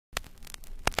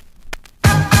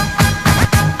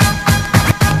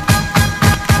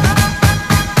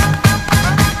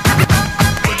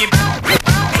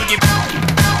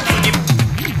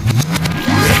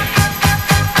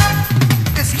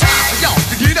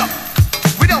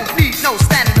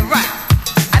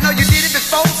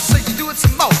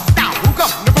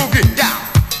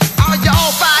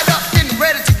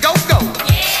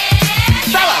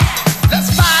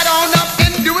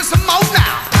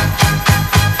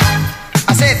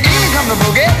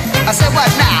I said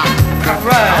what now?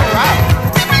 Alright.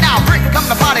 Now Brick, come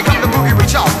to party, come to boogie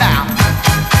with y'all now.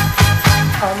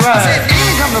 I said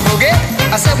Eden, come to boogie.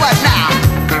 I said what now?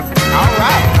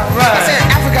 Alright. I said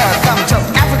Africa, come to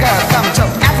Africa, come to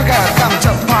Africa, come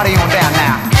to party on down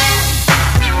now.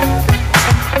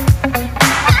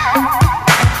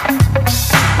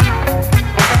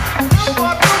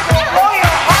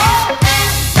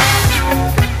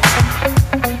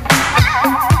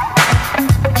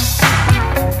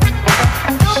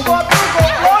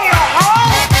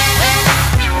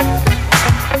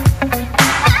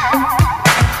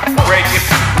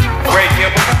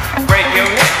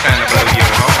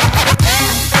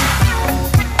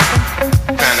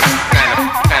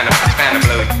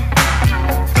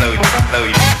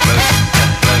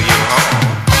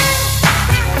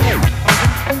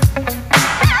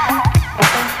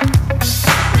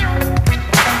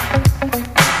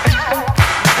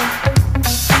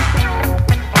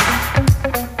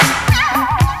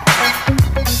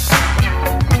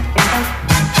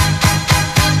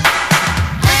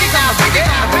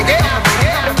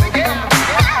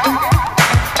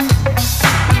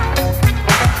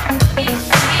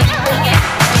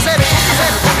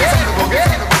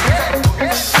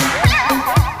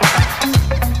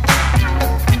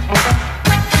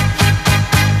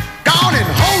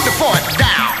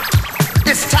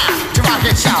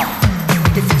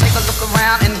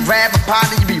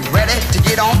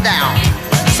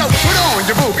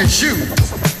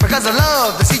 Because I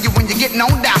love to see you when you're getting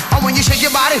on down. Or when you shake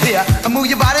your body here and move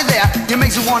your body there, it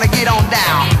makes you wanna get on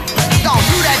down. Don't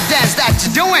do that dance that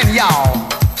you're doing, y'all.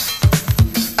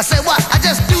 I said what? I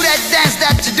just do that dance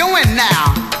that you're doing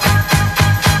now.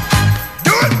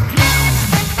 Do it!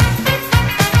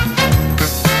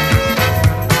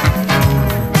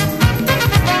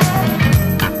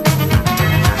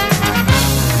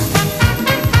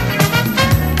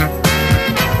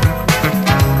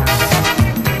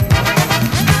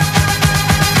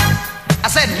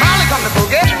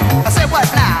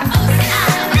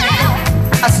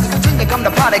 Come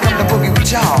to party, come to boogie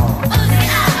with y'all.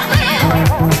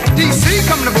 DC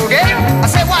come to boogie. I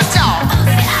said what y'all?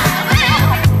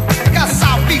 Because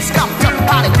Southeast come to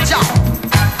party with y'all.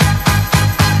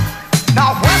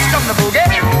 Northwest come to boogie.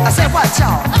 I said what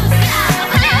y'all?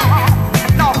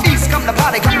 Northeast come to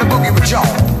party, come to boogie with y'all.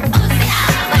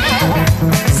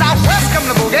 Southwest come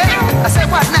to boogie. I said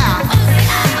what now?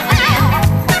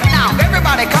 Now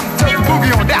everybody come to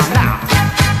boogie on down now.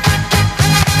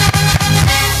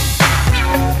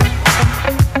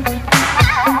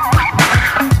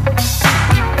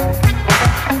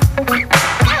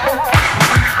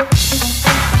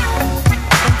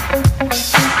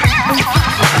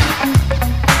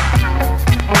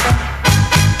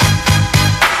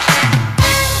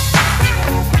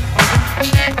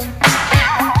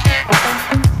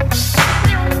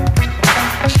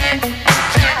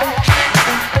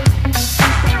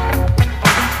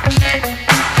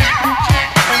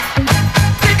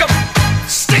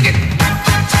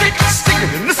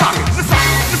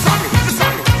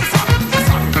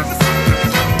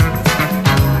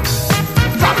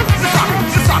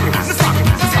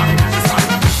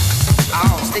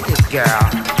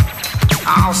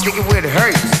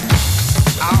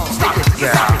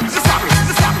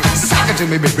 To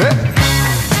me, baby.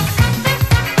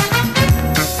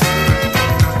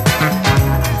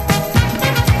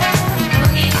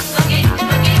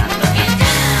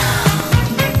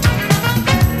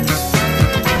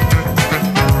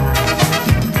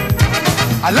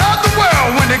 I love the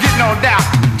world when they're getting on down.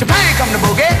 Japan come to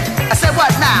boogie. I said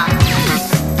what now?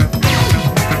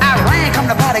 Iran come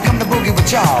to party, come to boogie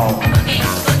with y'all.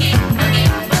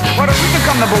 Puerto Rico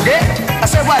come to boogie. I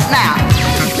said what